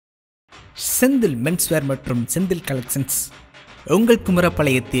Senthil menswear மற்றும் Senthil collections. உங்கள்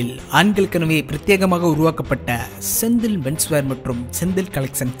குமரபாளையத்தில் ஆண்களுக்கெனவே பிரத்யேகமாக உருவாக்கப்பட்ட செந்தில் மென்ஸ்வேர் மற்றும் செந்தில்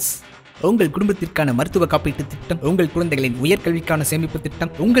கலெக்ஷன்ஸ். உங்கள் குடும்பத்திற்கான மருத்துவ காப்பீட்டு திட்டம், உங்கள் குழந்தைகளின் உயர்கல்விக்கான சேமிப்பு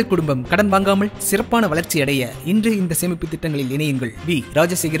திட்டம், உங்கள் குடும்பம் கடன் வாங்காமல் சிறப்பான வளர்ச்சி அடைய இன்று இந்த சேமிப்பு திட்டங்களில் இணையுங்கள். We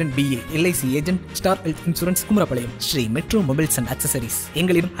Rajasekaran BA LIC agent, star health insurance, Kumarapalayam. Sri metro mobiles and accessories.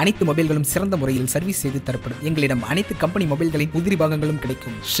 எங்களிடம் அனைத்து மொபைல்களும் சிறந்த முறையில் சர்வீஸ் செய்து தரப்படும். எங்களிடம் அனைத்து கம்பெனி மொபைல்களின் உதிரி பாகங்களும்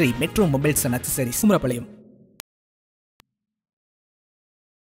கிடைக்கும். Sri metro mobiles and accessories, Kumarapalayam.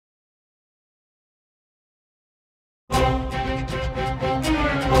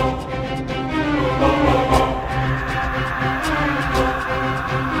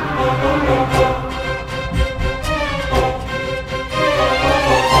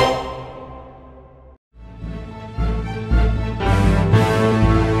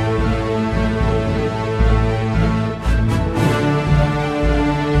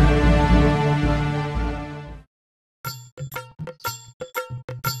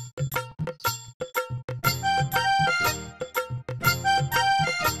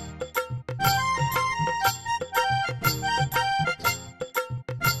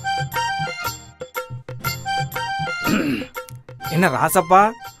 என்ன ராசப்பா,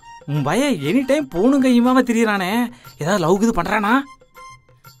 உன் பையன் எனி டைம் போனும் கையுமாவ திரியறானே, ஏதாவது லவ் இது பண்றானா?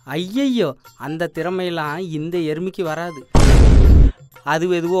 ஐயையோ, அந்த திறமையெல்லாம் இந்த எருமைக்கு வராது.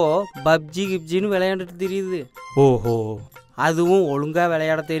 அது எதுவோ பப்ஜி கிப்ஜின்னு விளையாண்டுட்டு தெரியுது. ஓஹோ, அதுவும் ஒழுங்கா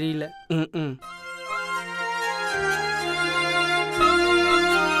விளையாட தெரியல.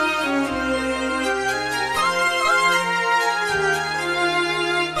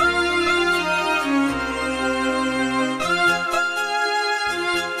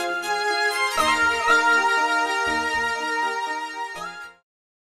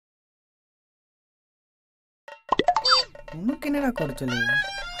 உனக்கு என்னடா குறைச்சல்?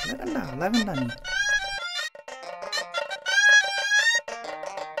 அழகண்டா நீ.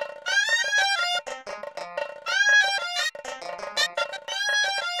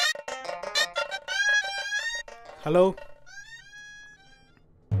 ஹலோ.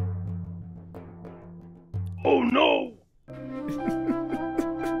 Oh no.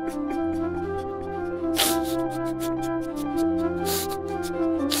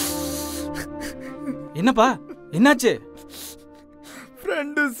 என்னப்பா, என்னாச்சு?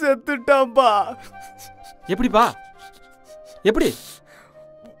 ஃப்ரெண்டு செத்துட்டான்பா. எப்படிப்பா? எப்படி?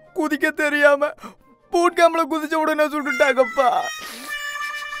 குதிக்க தெரியாம பூட் கேம்ல குதிச்ச உடனே சுட்டுட்டாங்கப்பா.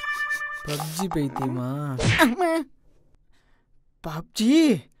 பப்ஜி பைத்தியமா? பப்ஜி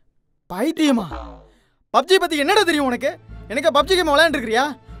பைத்தியமா? பப்ஜி பத்தி என்னடா தெரியும் உனக்கு? எனக்கு பப்ஜி கேம் விளையாண்டுருக்கிறியா?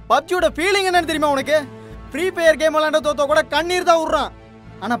 பப்ஜியோட ஃபீலிங் என்னன்னு தெரியுமா உனக்கு? ஃப்ரீ ஃபயர் கேம் விளையாண்ட தோத்த கூட கண்ணீர் தான் விடுறான்.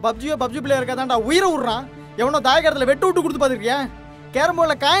 ஆனா பப்ஜி பிளேயருக்கு தான்டா உயிரை விடுறான். எவனோ தாயக்கரத்தில் வெட்டு விட்டு கொடுத்து பார்த்துருக்கியா? கேரம்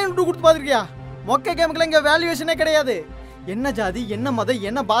போர்டில் காயின் விட்டு கொடுத்து பார்த்துருக்கியா? மொக்க கேமுக்குலாம் இங்கே வேல்யூவேஷனே கிடையாது. என்ன ஜாதி, என்ன மதம்,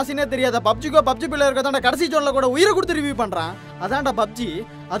 என்ன பாசினே தெரியாத பப்ஜி பிளேயருக்கு தான்டா கடைசி ஜோனில் கூட உயிரை கொடுத்து ரிவ்யூ பண்ணுறான். அதான்டா பப்ஜி.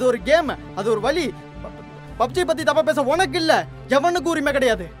 அது ஒரு கேம், அது ஒரு வழி. பப்ஜி பற்றி தப்பா பேச உனக்கு இல்லை, எவனுக்கு உரிமை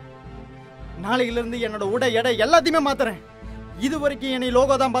கிடையாது. நாளையிலிருந்து என்னோட உடை எடை எல்லாத்தையுமே மாத்துறேன். இது வரைக்கும் என்னை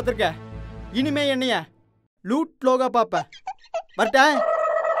லோகோ தான் பார்த்துருக்க, இனிமே என்னைய லூட் லோகோ பார்ப்ப. வரட்டேன்.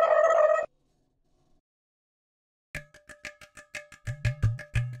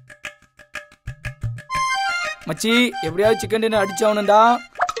 மச்சி, எப்படியாவது சிக்கன் டின்னர் அடிச்சாவணும்டா.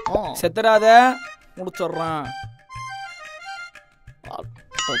 செத்துறாத, முடிச்சிடுறான்.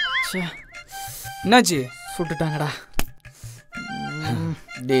 என்னாச்சு? சுட்டுட்டாங்கடா.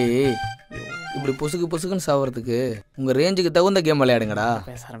 டேய், இப்படி பொசுக்குன்னு சாவறதுக்கு உங்க ரேஞ்சுக்கு தகுந்த கேம் விளையாடுங்கடா.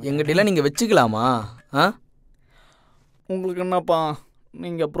 எங்கிட்டலாம் நீங்க வச்சுக்கலாமா? உங்களுக்கு என்னப்பா,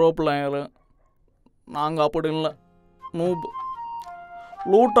 நீங்கள் ப்ரோ பிளேயரு, நாங்கள் அப்படி இல்லை. நூப்.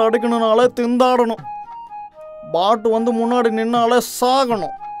 லூட் அடிக்கணுனால திண்டாடணும். பாட்டு வந்து முன்னாடி நின்னாலே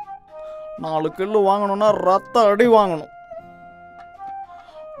சாகணும். 4 கில்லு வாங்கணும்னா ரத்த அடி வாங்கணும்.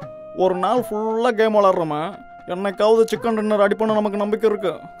 ஒரு நாள் ஃபுல்லாக கேம் விளாட்றோமே, என்னைக்காவது சிக்கன் டின்னர் அடிப்போன்னு நமக்கு நம்பிக்கை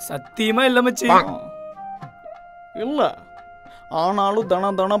இருக்கு? சத்தியமா இல்லை மச்சி. இல்லை, ஆனாலும்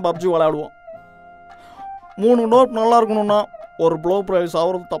தினம் பப்ஜி விளையாடுவோம். 3 டோப் நல்லா இருக்கணும்னா ஒரு ப்ளோ ப்ரைஸ்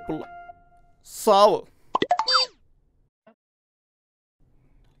ஆகிறது தப்பு இல்லை. சாவு.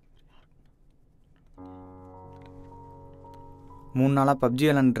 மூணு நாளாக பப்ஜி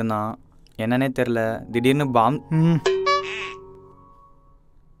விளாண்டுட்டு இருந்தான், என்னன்னே தெரில. திடீர்னு பாம்.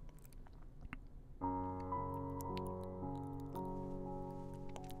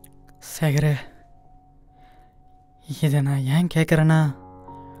 சேகர, இதை நான் ஏன் கேட்குறேன்னா,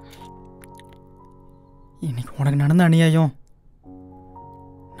 இன்னைக்கு உனக்கு நடந்த அநியாயம்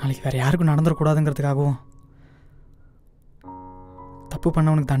நாளைக்கு வேறு யாருக்கும் நடந்துடக்கூடாதுங்கிறதுக்காகவும் தப்பு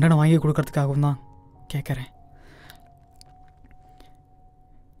பண்ணவனுக்கு தண்டனை வாங்கி கொடுக்கறதுக்காகவும் தான் கேட்குறேன்.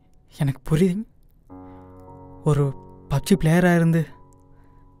 எனக்கு புரியுது, ஒரு பப்ஜி பிளேயராக இருந்து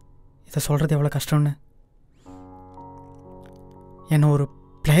இதை சொல்கிறது எவ்வளோ கஷ்டம்னு. என்னை ஒரு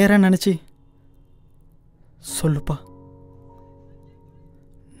பிளேயராக நினச்சி சொல்லுப்பா,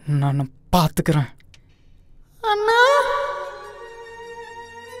 நான் பார்த்துக்கிறேன். அண்ணா,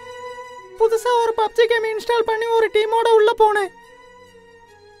 புதுசாக ஒரு பப்ஜி கேம் இன்ஸ்டால் பண்ணி ஒரு டீமோட உள்ளே போனேன்.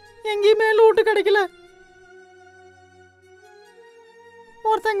 எங்கேயுமே லூட்டு கிடைக்கல.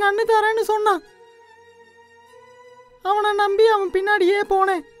 ஒருத்தன் கண்ணு தரேன்னு சொன்னான். அவனை நம்பி அவன் பின்னாடியே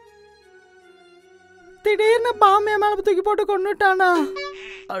போனேன். திடீர்னு பாம்பே மேலே தூக்கி போட்டு கொண்டுட்டானா.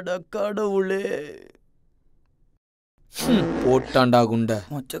 அட கடவுளே, போட்டாண்டா குண்ட.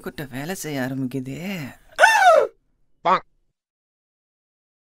 மொச்சக்கொட்டை வேலை செய்ய ஆரம்பிக்குதே.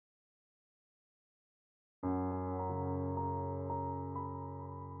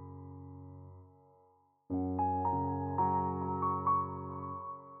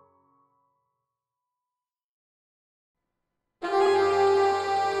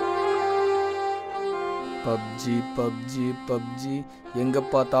 பப்ஜி பப்ஜி பப்ஜி, எங்க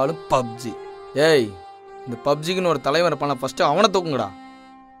பார்த்தாலும் பப்ஜி. ஏய், இந்த பப்ஜிக்குன்னு ஒரு தலைவரை பண்ண ஃபர்ஸ்ட் அவனை தூக்குங்கடா.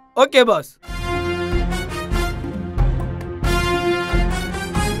 Okay pass.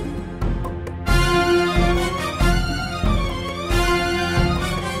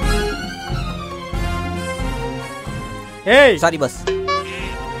 ஏய், சாரி பாஸ்.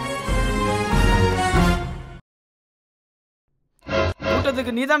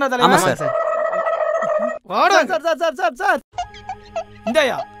 கூட்டத்துக்கு நீதான்டா ஆமா தலைவன். சார். வாடா sir sir sir sir sir.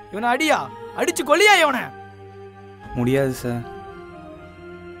 India, இவனை அடியா, அடிச்சு கொல்லியா இவனை. முடியாது சார்.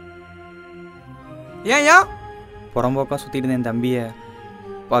 ஏன்யா? புறம்போக்கா சுற்றிட்டு இருந்த என் தம்பியை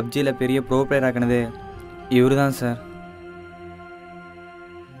பப்ஜியில் பெரிய ப்ரோ பிளேயர் ஆக்கினது இவரு தான் சார்.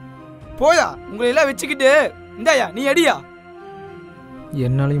 போயா, உங்களை எல்லாம் வச்சுக்கிட்டு இந்தாயா நீ அடியா.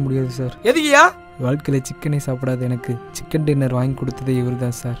 என்னாலையும் முடியாது சார். எதுக்கியா? வாழ்க்கையில் சிக்கனே சாப்பிடாத எனக்கு சிக்கன் டின்னர் வாங்கி கொடுத்ததே இவர்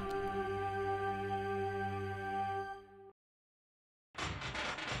தான் சார்.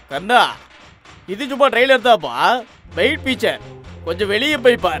 கண்ணா, இது சும்மா ட்ரெய்லர் தான்ப்பா. வெயிட் பீச்சர், கொஞ்சம் வெளியே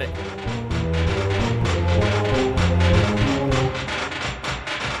போய் பாரு.